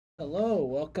Hello,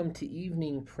 welcome to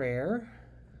evening prayer.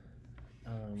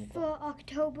 For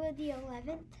October the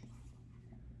 11th.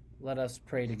 Let us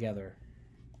pray together.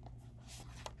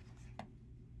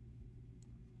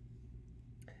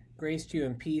 Grace to you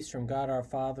and peace from God our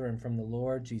Father and from the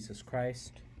Lord Jesus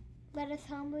Christ. Let us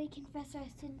humbly confess our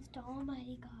sins to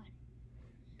Almighty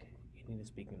God. You need to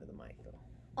speak into the mic, though.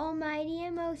 Almighty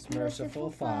and most Merciful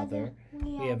Father,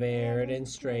 we have erred and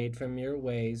strayed from your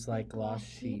ways like lost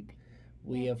sheep.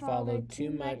 We have followed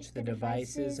too much the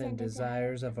devices and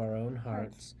desires of our own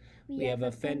hearts. We have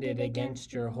offended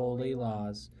against your holy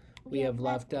laws. We have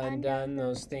left undone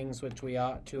those things which we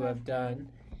ought to have done,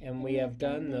 and we have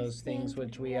done those things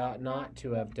which we ought not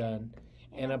to have done.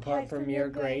 And apart from your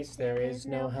grace, there is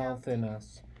no health in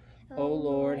us. O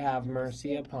Lord, have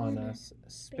mercy upon us.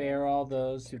 Spare all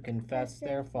those who confess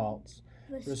their faults.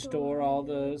 Restore all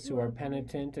those who are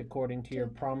penitent according to your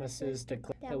promises,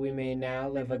 that we may now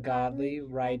live a godly,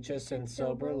 righteous, and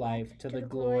sober life to the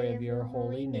glory of your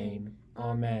holy name.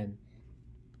 Amen.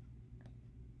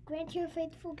 Grant your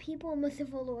faithful people,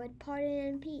 merciful Lord, pardon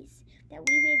and peace, that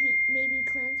we may be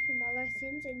cleansed from all our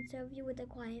sins and serve you with a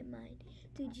quiet mind.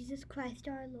 Through Jesus Christ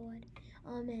our Lord.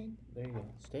 Amen. There you go.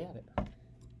 Stay at it.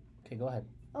 Okay, go ahead.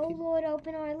 O Lord,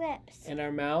 open our lips. And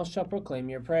our mouths shall proclaim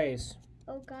your praise.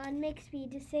 O God, make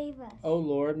speed to save us. O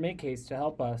Lord, make haste to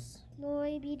help us.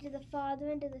 Glory be to the Father,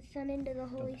 and to the Son, and to the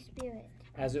Holy Spirit.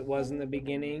 As it was in the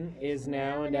beginning, is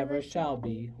now, and ever shall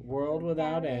be, world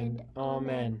without end.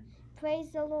 Amen.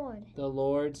 Praise the Lord. The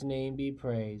Lord's name be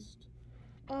praised.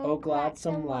 O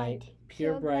gladsome light,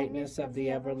 pure brightness of the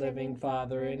ever-living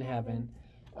Father in heaven,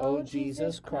 O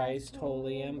Jesus Christ,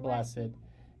 holy and blessed,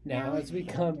 now as we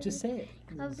come to say it,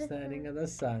 the setting of the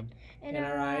sun, and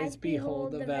our eyes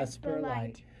behold the vesper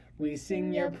light, we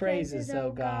sing your praises,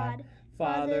 O God,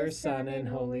 Father, Son, and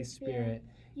Holy Spirit.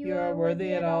 You are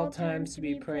worthy at all times to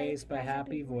be praised by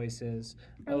happy voices,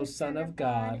 O Son of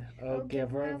God, O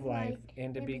Giver of life,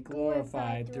 and to be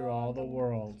glorified through all the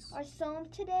worlds. Our psalm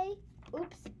today,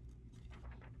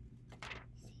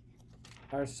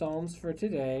 Our psalms for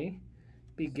today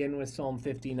begin with Psalm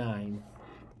 59.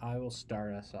 I will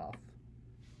start us off.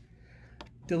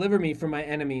 Deliver me from my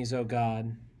enemies, O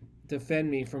God. Defend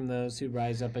me from those who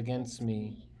rise up against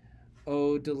me.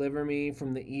 O deliver me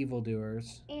from the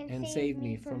evildoers, and save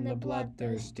me from the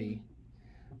bloodthirsty.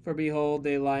 For behold,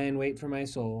 they lie in wait for my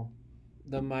soul.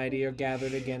 The mighty are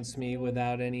gathered against me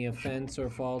without any offense or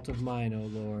fault of mine, O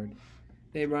Lord.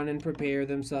 They run and prepare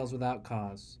themselves without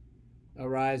cause.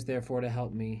 Arise therefore to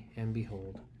help me, and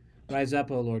behold. Rise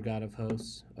up, O Lord God of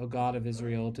hosts, O God of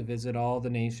Israel, to visit all the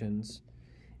nations,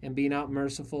 and be not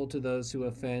merciful to those who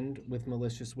offend with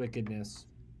malicious wickedness.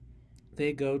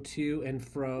 They go to and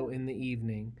fro in the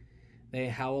evening. They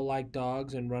howl like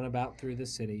dogs and run about through the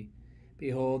city.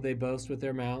 Behold, they boast with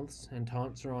their mouths, and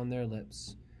taunts are on their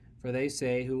lips. For they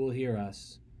say, who will hear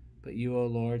us? But you, O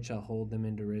Lord, shall hold them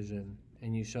in derision,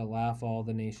 and you shall laugh all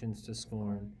the nations to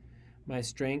scorn. My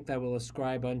strength I will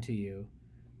ascribe unto you,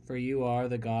 for you are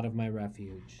the God of my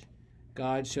refuge.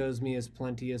 God shows me his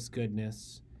plenteous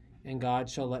goodness, and God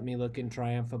shall let me look in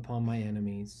triumph upon my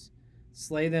enemies.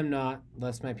 Slay them not,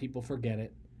 lest my people forget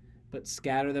it, but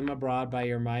scatter them abroad by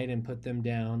your might, and put them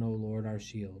down, O Lord, our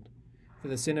shield. For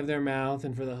the sin of their mouth,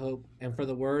 and for the hope, and for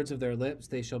the words of their lips,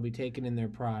 they shall be taken in their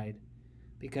pride,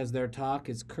 because their talk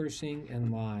is cursing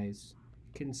and lies.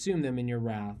 Consume them in your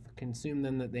wrath, consume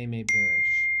them that they may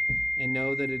perish, and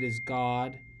know that it is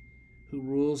God who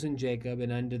rules in Jacob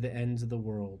and unto the ends of the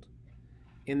world.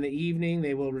 In the evening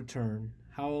they will return,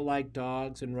 howl like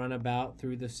dogs, and run about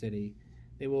through the city.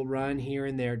 They will run here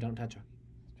and there, don't touch them.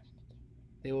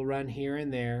 They will run here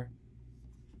and there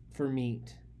for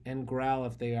meat, and growl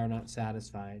if they are not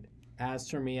satisfied. As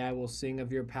for me, I will sing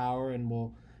of your power, and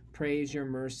will praise your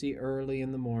mercy early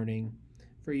in the morning.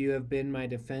 For you have been my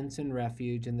defense and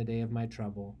refuge in the day of my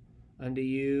trouble. Unto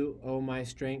you, O my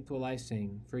strength, will I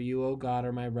sing, for you, O God,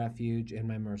 are my refuge and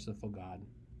my merciful God.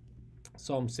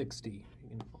 Psalm 60.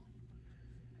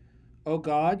 O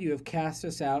God, you have cast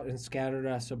us out and scattered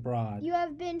us abroad. You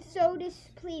have been so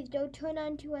displeased, O turn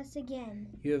unto us again.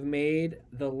 You have made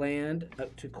the land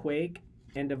to quake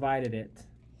and divided it.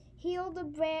 Heal the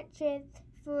branches,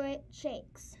 for it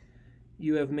shakes.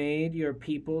 You have made your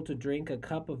people to drink a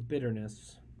cup of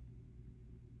bitterness.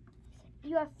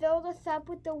 You have filled us up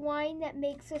with the wine that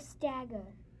makes us stagger.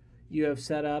 You have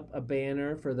set up a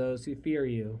banner for those who fear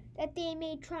you, that they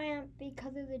may triumph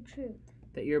because of the truth.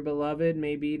 That your beloved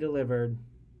may be delivered.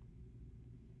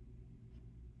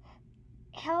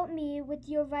 Help me with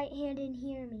your right hand and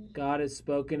hear me. God has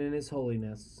spoken in his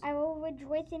holiness. I will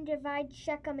rejoice and divide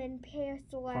Shechem and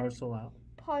parcel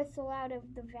out of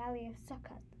the valley of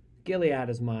Succoth. Gilead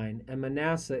is mine, and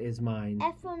Manasseh is mine.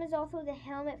 Ephraim is also the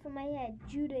helmet for my head.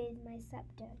 Judah is my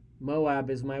scepter. Moab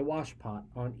is my washpot.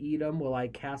 On Edom will I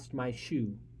cast my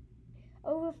shoe.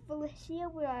 Over Philistia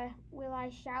will I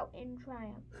shout in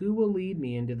triumph. Who will lead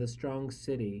me into the strong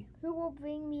city? Who will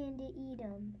bring me into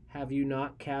Edom? Have you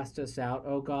not cast us out,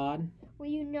 O God? Will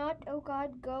you not, O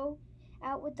God, go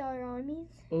out with our armies?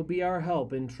 O be our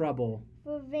help in trouble.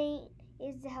 For vain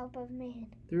is the help of man.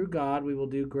 Through God we will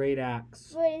do great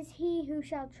acts. For it is he who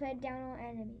shall tread down our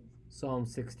enemies. Psalm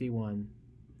 61.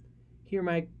 Hear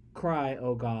my cry,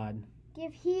 O God.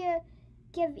 Give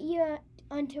ear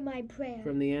unto my prayer.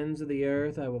 From the ends of the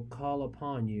earth I will call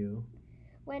upon you.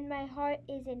 When my heart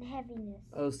is in heaviness.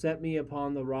 O set me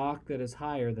upon the rock that is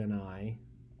higher than I.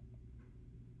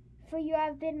 For you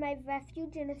have been my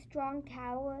refuge and a strong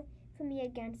tower for me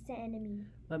against the enemy.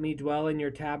 Let me dwell in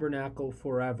your tabernacle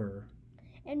forever.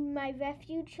 And my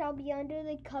refuge shall be under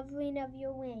the covering of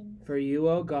your wings. For you,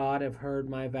 O God, have heard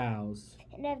my vows.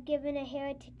 And have given a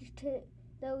heritage to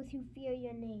those who fear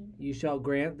your name. You shall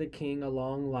grant the king a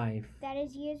long life. That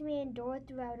his years may endure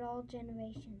throughout all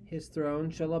generations. His throne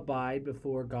shall abide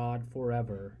before God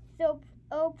forever. So,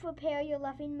 O prepare your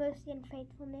loving mercy and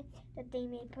faithfulness, that they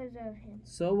may preserve him.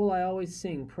 So will I always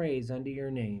sing praise unto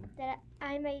your name. That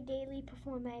I may daily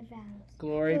perform my vows.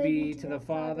 Glory be to the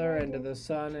Father, and to the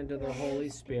Son, and to the Holy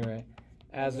Spirit,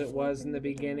 as it was in the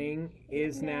beginning,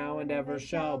 is now, and ever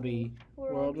shall be,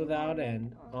 world without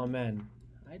end. Amen.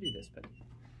 I do this, but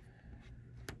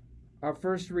our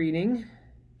first reading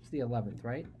is the 11th,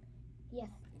 right? Yes.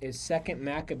 Is 2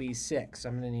 Maccabees 6.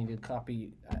 I'm going to need to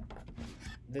copy.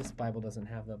 This Bible doesn't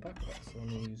have the book, so I'm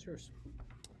going to use yours.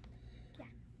 Yeah.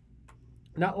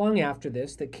 Not long after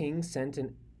this, the king sent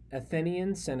an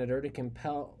Athenian senator to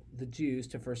compel the Jews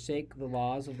to forsake the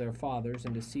laws of their fathers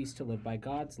and to cease to live by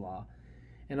God's law,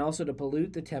 and also to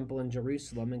pollute the temple in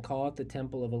Jerusalem and call it the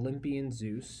temple of Olympian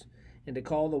Zeus, and to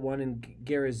call the one in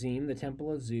Gerizim the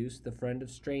temple of Zeus, the friend of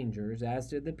strangers, as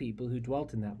did the people who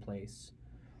dwelt in that place.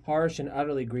 Harsh and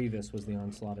utterly grievous was the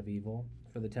onslaught of evil,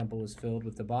 for the temple was filled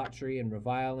with debauchery and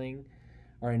reveling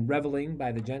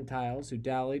by the Gentiles who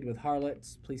dallied with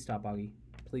harlots. Please stop, Augie.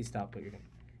 Please stop what you're doing.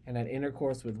 And had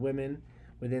intercourse with women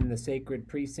within the sacred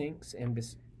precincts,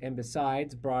 and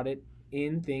besides brought it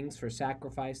in things for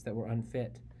sacrifice that were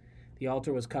unfit. The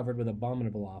altar was covered with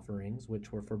abominable offerings,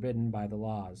 which were forbidden by the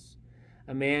laws.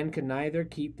 A man could neither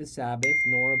keep the Sabbath,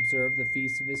 nor observe the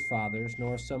feasts of his fathers,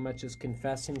 nor so much as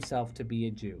confess himself to be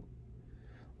a Jew.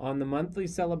 On the monthly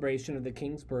celebration of the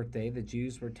king's birthday, the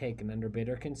Jews were taken under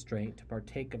bitter constraint to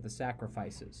partake of the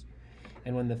sacrifices.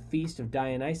 And when the feast of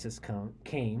Dionysus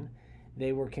came,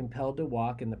 they were compelled to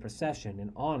walk in the procession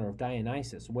in honor of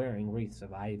Dionysus, wearing wreaths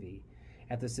of ivy.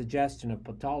 At the suggestion of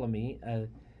Ptolemy, a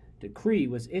decree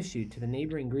was issued to the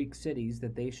neighboring Greek cities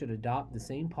that they should adopt the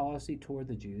same policy toward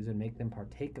the Jews and make them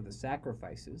partake of the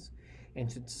sacrifices,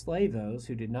 and should slay those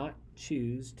who did not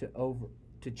choose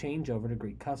to change over to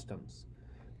Greek customs.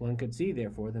 One could see,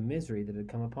 therefore, the misery that had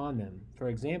come upon them. For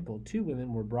example, 2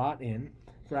 women were brought in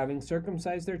for having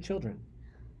circumcised their children.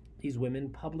 These women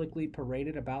publicly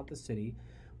paraded about the city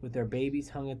with their babies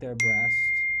hung at their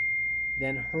breasts,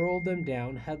 then hurled them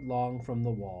down headlong from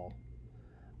the wall.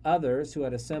 Others, who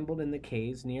had assembled in the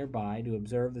caves nearby to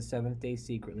observe the 7th day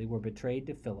secretly, were betrayed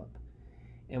to Philip,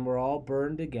 and were all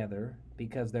burned together,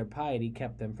 because their piety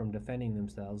kept them from defending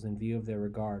themselves in view of their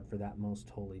regard for that most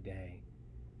holy day.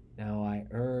 Now I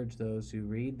urge those who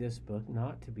read this book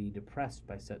not to be depressed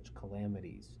by such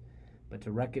calamities, but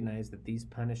to recognize that these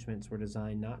punishments were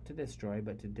designed not to destroy,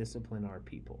 but to discipline our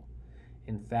people.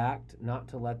 In fact, not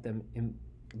to let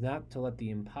the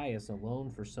impious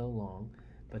alone for so long,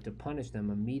 but to punish them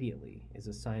immediately is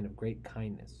a sign of great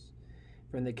kindness.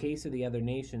 For in the case of the other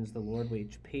nations, the Lord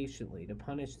waits patiently to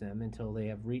punish them until they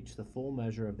have reached the full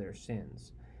measure of their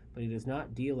sins. But he does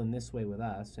not deal in this way with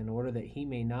us, in order that he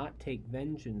may not take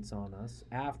vengeance on us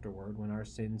afterward when our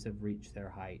sins have reached their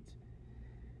height.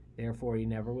 Therefore he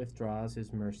never withdraws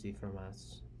his mercy from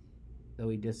us. Though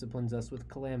he disciplines us with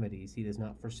calamities, he does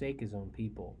not forsake his own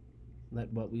people.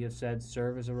 Let what we have said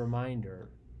serve as a reminder.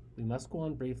 We must go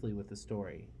on briefly with the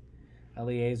story.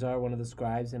 Eleazar, one of the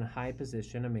scribes in a high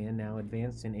position, a man now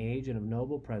advanced in age and of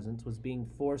noble presence, was being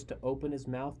forced to open his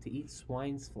mouth to eat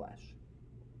swine's flesh.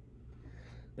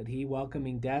 But he,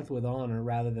 welcoming death with honor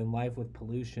rather than life with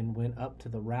pollution, went up to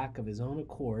the rack of his own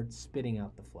accord, spitting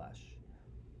out the flesh.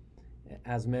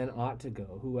 As men ought to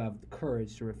go, who have the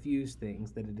courage to refuse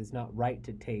things that it is not right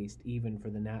to taste, even for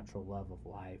the natural love of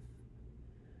life.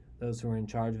 Those who were in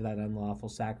charge of that unlawful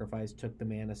sacrifice took the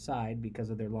man aside because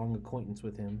of their long acquaintance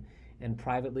with him, and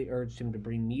privately urged him to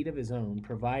bring meat of his own,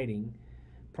 providing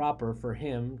proper for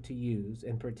him to use,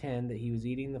 and pretend that he was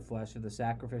eating the flesh of the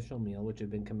sacrificial meal which had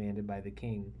been commanded by the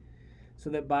king, so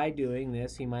that by doing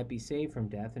this he might be saved from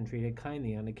death and treated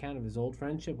kindly on account of his old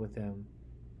friendship with him.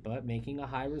 But making a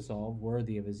high resolve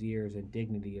worthy of his years and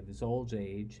dignity of his old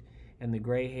age, and the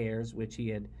gray hairs which he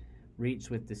had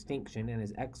reached with distinction, and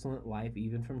his excellent life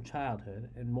even from childhood,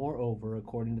 and moreover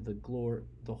according to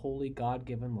the holy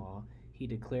God-given law, he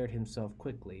declared himself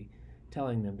quickly,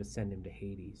 telling them to send him to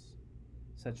Hades.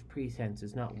 Such pretense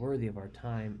is not worthy of our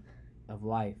time of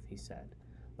life, he said,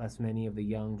 lest many of the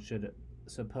young should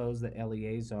suppose that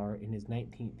Eleazar in his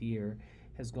 19th year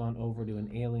has gone over to an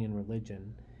alien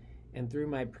religion, and through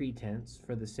my pretense,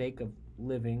 for the sake of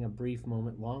living a brief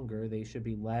moment longer, they should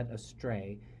be led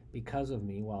astray because of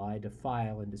me while I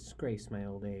defile and disgrace my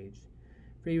old age.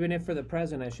 For even if for the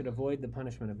present I should avoid the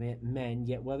punishment of men,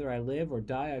 yet whether I live or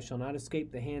die I shall not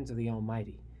escape the hands of the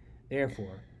Almighty.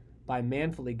 Therefore, by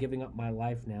manfully giving up my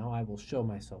life now, I will show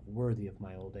myself worthy of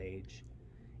my old age,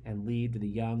 and leave to the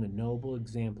young a noble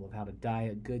example of how to die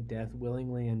a good death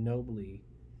willingly and nobly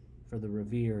for the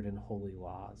revered and holy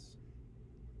laws.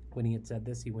 When he had said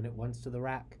this, he went at once to the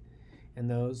rack, and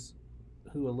those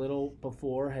who a little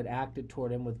before had acted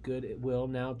toward him with good will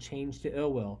now changed to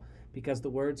ill will, because the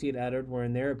words he had uttered were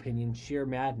in their opinion sheer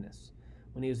madness.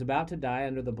 When he was about to die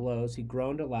under the blows, he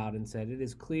groaned aloud and said, "It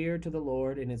is clear to the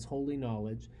Lord in his holy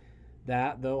knowledge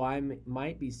that, though I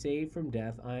might be saved from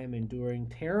death, I am enduring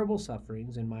terrible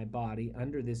sufferings in my body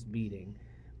under this beating,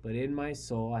 but in my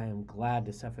soul I am glad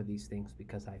to suffer these things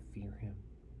because I fear him."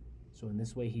 So in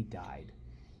this way he died,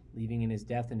 leaving in his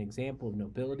death an example of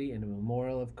nobility and a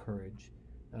memorial of courage,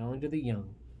 not only to the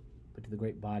young, but to the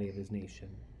great body of his nation.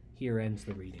 Here ends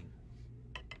the reading.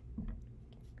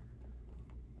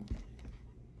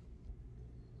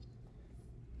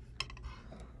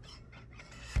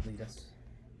 Lead us.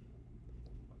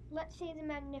 Let's say the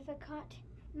Magnificat.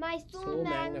 My Soul soul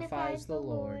magnifies the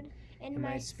Lord, and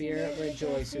my spirit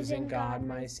rejoices in God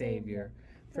my Savior,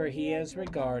 for he has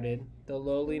regarded the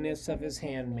lowliness of his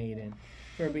handmaiden.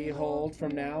 For behold,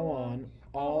 from now on,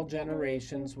 all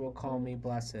generations will call me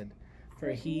blessed.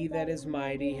 For he that is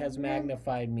mighty has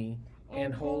magnified me,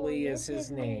 and holy is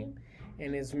his name,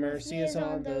 and his mercy is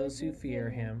on those who fear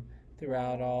him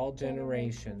throughout all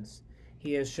generations.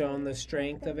 He has shown the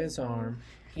strength of his arm.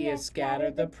 He has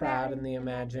scattered the proud in the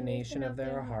imagination of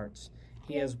their hearts.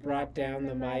 He has brought down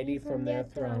the mighty from their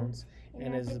thrones,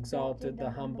 and has exalted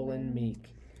the humble and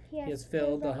meek. He has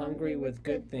filled the hungry with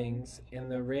good things, and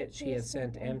the rich he has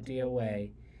sent empty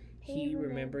away. He,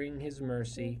 remembering his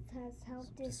mercy, has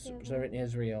helped to his servant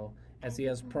Israel, as he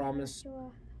has promised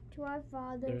to our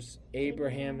fathers, there's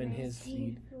Abraham and his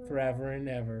seed forever and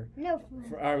ever. No,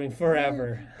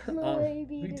 Forever. Glory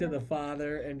be to the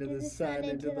Father, and to the Son,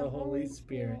 and to the Holy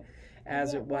Spirit,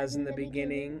 as it was in the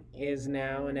beginning, is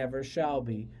now, and ever shall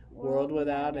be, world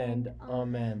without end.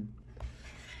 Amen.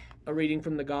 A reading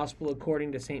from the Gospel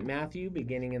according to St. Matthew,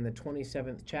 beginning in the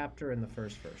 27th chapter and the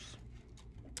first verse.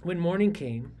 When morning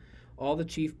came, all the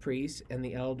chief priests and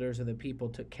the elders of the people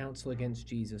took counsel against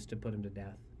Jesus to put him to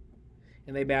death.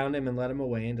 And they bound him and led him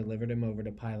away and delivered him over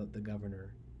to Pilate the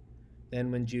governor.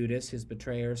 Then when Judas, his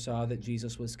betrayer, saw that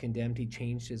Jesus was condemned, he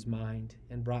changed his mind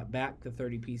and brought back the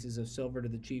 30 pieces of silver to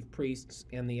the chief priests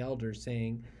and the elders,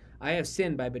 saying, "I have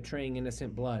sinned by betraying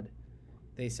innocent blood."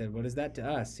 They said, "What is that to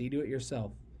us? See to it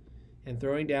yourself." And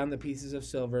throwing down the pieces of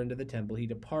silver into the temple, he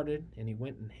departed, and he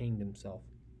went and hanged himself.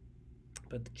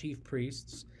 But the chief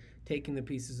priests, taking the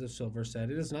pieces of silver, said,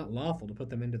 "It is not lawful to put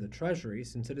them into the treasury,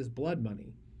 since it is blood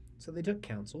money." So they took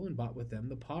counsel and bought with them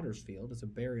the potter's field as a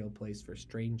burial place for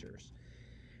strangers.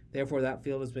 Therefore that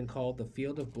field has been called the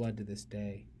field of blood to this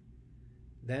day.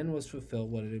 Then was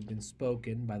fulfilled what had been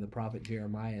spoken by the prophet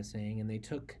Jeremiah, saying, "And they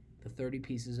took the 30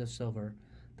 pieces of silver,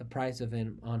 the price of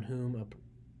him on whom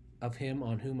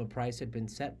a price had been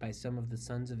set by some of the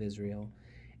sons of Israel,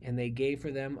 and they gave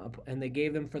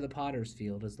them for the potter's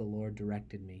field, as the Lord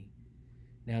directed me."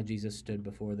 Now Jesus stood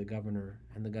before the governor,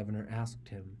 and the governor asked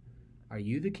him, "Are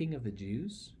you the king of the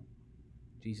Jews?"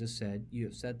 Jesus said, "You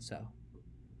have said so."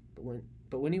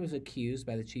 But when he was accused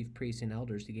by the chief priests and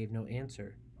elders, he gave no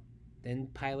answer. Then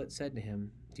Pilate said to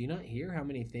him, "Do you not hear how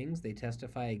many things they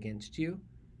testify against you?"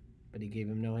 But he gave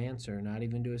him no answer, not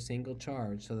even to a single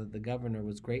charge, so that the governor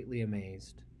was greatly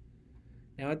amazed.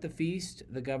 Now at the feast,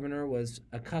 the governor was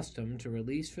accustomed to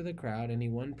release for the crowd any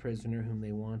one prisoner whom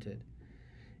they wanted.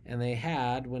 And they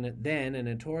had then a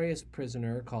notorious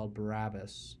prisoner called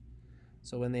Barabbas.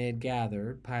 So when they had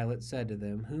gathered, Pilate said to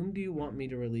them, "Whom do you want me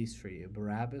to release for you,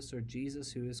 Barabbas or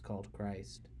Jesus, who is called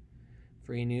Christ?"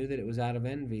 For he knew that it was out of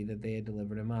envy that they had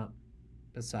delivered him up.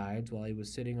 Besides, while he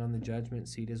was sitting on the judgment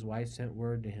seat, his wife sent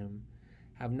word to him,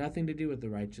 "Have nothing to do with the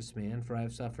righteous man, for I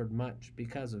have suffered much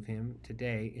because of him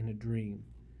today in a dream."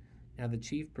 Now the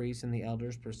chief priests and the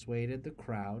elders persuaded the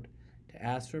crowd to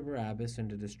ask for Barabbas and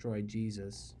to destroy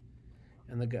Jesus.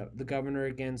 And the governor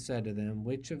again said to them,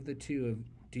 "Which of the two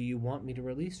do you want me to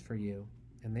release for you?"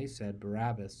 And they said,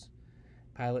 "Barabbas."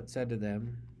 Pilate said to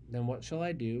them, "Then what shall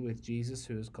I do with Jesus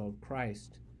who is called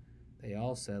Christ?" They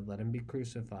all said, "Let him be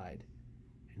crucified."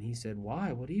 And he said,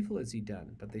 "Why? What evil has he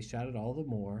done?" But they shouted all the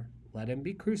more, "Let him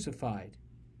be crucified."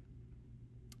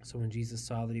 So when Jesus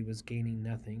saw that he was gaining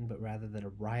nothing, but rather that a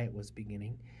riot was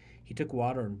beginning, he took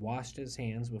water and washed his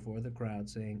hands before the crowd,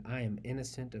 saying, "I am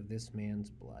innocent of this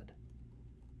man's blood.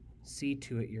 See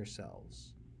to it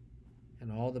yourselves."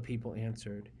 And all the people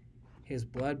answered, "His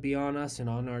blood be on us and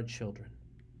on our children."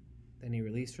 Then he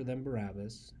released for them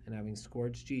Barabbas, and having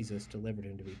scourged Jesus, delivered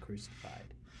him to be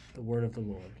crucified. The word of the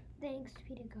Lord. Thanks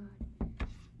be to God.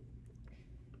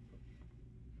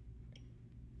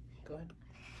 Go ahead.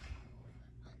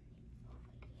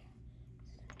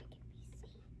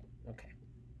 Okay.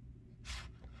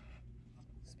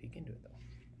 Speak into it, though.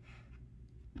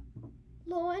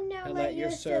 Lord, now let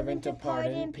your servant depart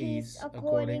in peace,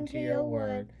 according to your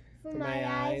word. For my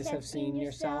eyes have seen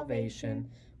your salvation,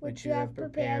 which you have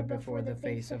prepared before the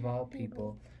face of all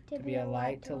people, to be a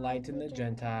light to lighten the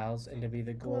Gentiles, and to be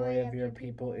the glory of your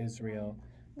people Israel.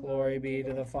 Glory be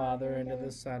to the Father, and to the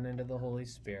Son, and to the Holy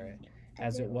Spirit,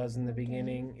 as it was in the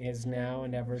beginning, is now,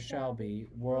 and ever shall be,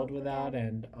 world without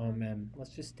end. Amen.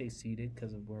 Let's just stay seated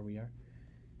because of where we are.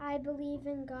 I believe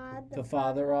in God, The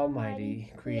Father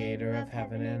Almighty, creator of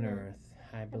heaven and earth.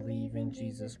 I believe in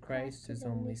Jesus Christ, his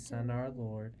only Son, our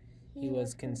Lord. He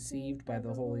was conceived by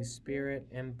the Holy Spirit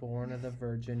and born of the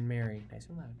Virgin Mary. Nice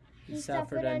and loud. He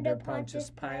suffered under Pontius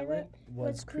Pilate,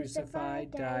 was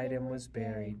crucified, died, and was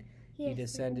buried. He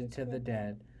descended to the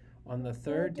dead. On the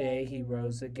third day he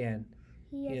rose again.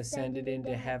 He ascended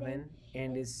into heaven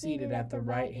and is seated at the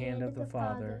right hand of the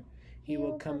Father. He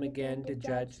will come again to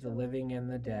judge the living and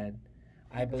the dead.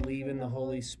 I believe in the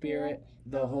Holy Spirit,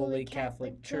 the Holy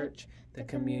Catholic Church, the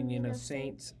communion of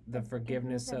saints, the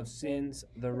forgiveness of sins,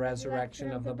 the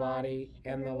resurrection of the body,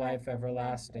 and the life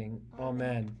everlasting.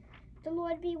 Amen. The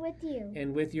Lord be with you.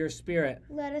 And with your spirit.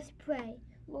 Let us pray.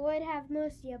 Lord, have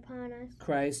mercy upon us.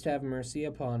 Christ, have mercy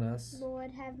upon us.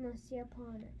 Lord, have mercy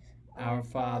upon us. Our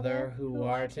Father, who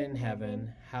art in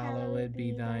heaven, hallowed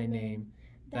be thy name.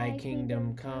 Thy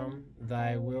kingdom come,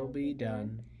 thy will be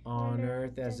done, on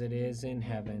earth as it is in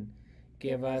heaven.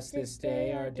 Give us this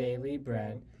day our daily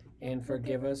bread, and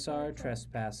forgive us our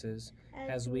trespasses,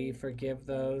 as we forgive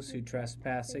those who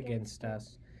trespass against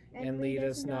us. And lead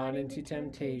us not into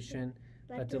temptation,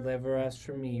 but deliver us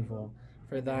from evil.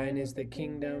 For thine is the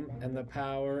kingdom, and the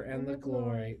power, and the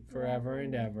glory, forever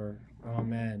and ever.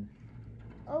 Amen.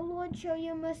 O Lord, show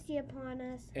your mercy upon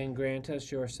us. And grant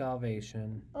us your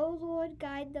salvation. O Lord,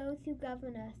 guide those who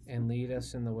govern us. And lead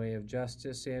us in the way of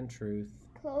justice and truth.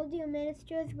 Clothe your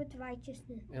ministers with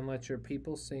righteousness. And let your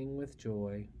people sing with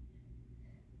joy.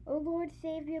 O Lord,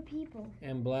 save your people.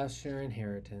 And bless your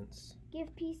inheritance.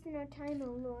 Give peace in our time,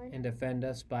 O Lord. And defend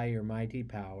us by your mighty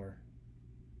power.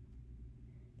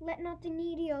 Let not the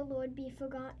needy, O Lord, be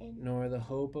forgotten. Nor the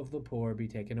hope of the poor be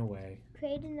taken away.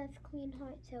 Create in us clean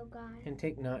hearts, O God. And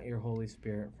take not your Holy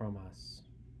Spirit from us.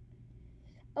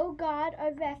 O God,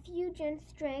 our refuge and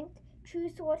strength, true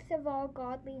source of all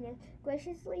godliness,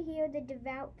 graciously hear the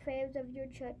devout prayers of your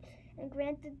church, and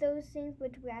grant that those things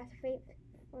which we ask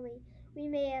faithfully we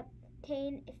may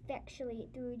obtain effectually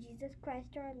through Jesus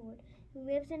Christ our Lord, who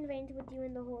lives and reigns with you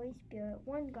in the Holy Spirit,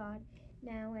 one God,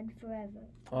 now and forever.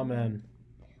 Amen.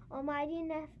 Almighty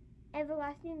and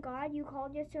everlasting God, you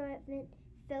called your servant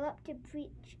Philip to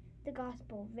preach the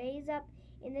gospel. Raise up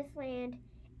in this land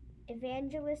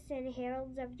evangelists and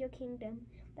heralds of your kingdom,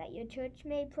 that your church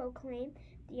may proclaim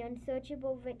the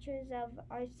unsearchable riches of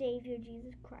our Savior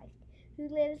Jesus Christ, who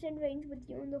lives and reigns with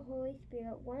you in the Holy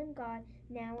Spirit, one God,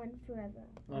 now and forever.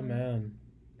 Amen.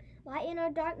 Lighten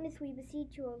our darkness, we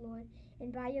beseech you, O Lord,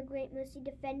 and by your great mercy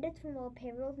defend us from all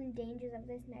perils and dangers of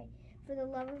this night, for the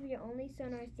love of your only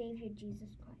Son, our Savior,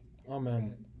 Jesus Christ.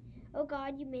 Amen. O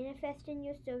God, you manifest in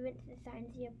your servants the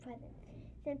signs of your presence.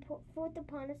 Send forth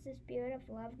upon us the spirit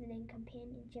of love and in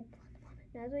companionship.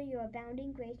 Now that your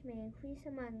abounding grace may increase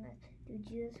among us through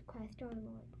Jesus Christ our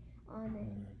Lord.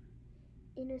 Amen.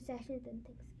 Intercessions and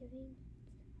thanksgiving.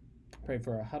 Pray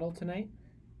for our huddle tonight.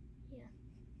 Yeah.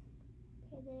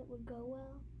 Pray that it would go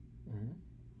well. Mm-hmm.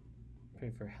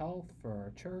 Pray for health, for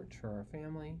our church, for our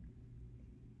family.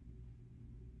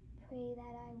 Pray that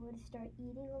I would start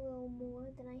eating a little more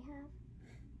than I have.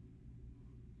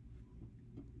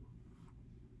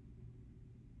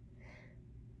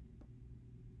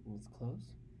 Let's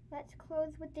close. Let's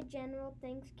close with the general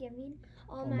thanksgiving.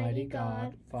 Almighty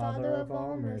God, Father of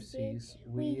all mercies,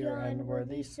 we, your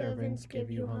unworthy servants, give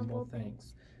you humble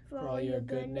thanks for all your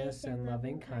goodness and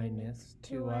loving kindness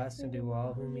to us and to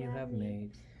all whom you have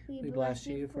made. We bless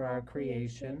you for our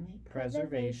creation,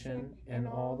 preservation, and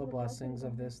all the blessings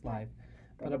of this life,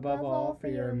 but above all for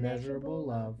your immeasurable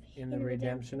love in the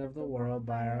redemption of the world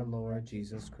by our Lord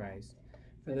Jesus Christ,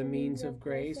 for the means of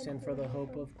grace and for the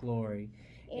hope of glory.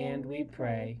 And we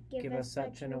pray, give us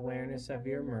such an awareness of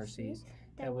your mercies,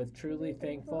 that with truly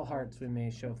thankful hearts we may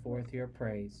show forth your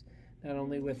praise, not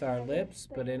only with our lips,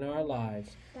 but in our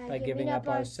lives, by giving up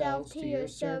ourselves to your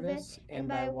service, and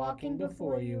by walking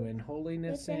before you in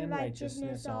holiness and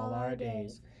righteousness all our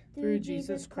days. Through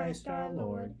Jesus Christ our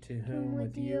Lord, to whom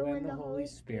with you and the Holy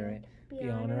Spirit be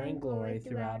honor and glory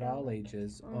throughout all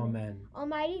ages. Amen.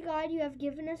 Almighty God, you have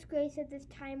given us grace at this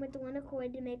time with one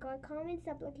accord to make our common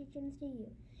supplications to you.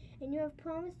 And you have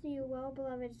promised to your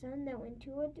well-beloved Son that when 2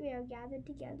 or 3 are gathered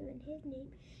together in his name,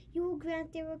 you will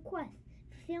grant their requests.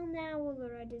 Fulfill now, O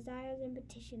Lord, our desires and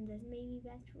petitions as may be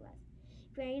best for us.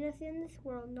 Grant us in this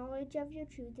world knowledge of your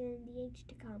truth, and in the age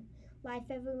to come, life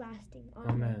everlasting.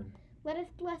 Amen. Let us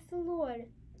bless the Lord.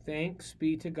 Thanks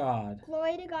be to God.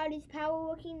 Glory to God, whose power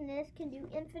working in us can do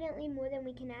infinitely more than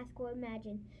we can ask or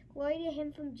imagine. Glory to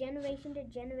him from generation to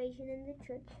generation in the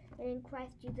church and in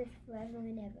Christ Jesus forever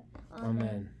and ever.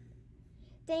 Amen.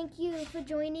 Thank you for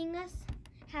joining us.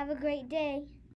 Have a great day.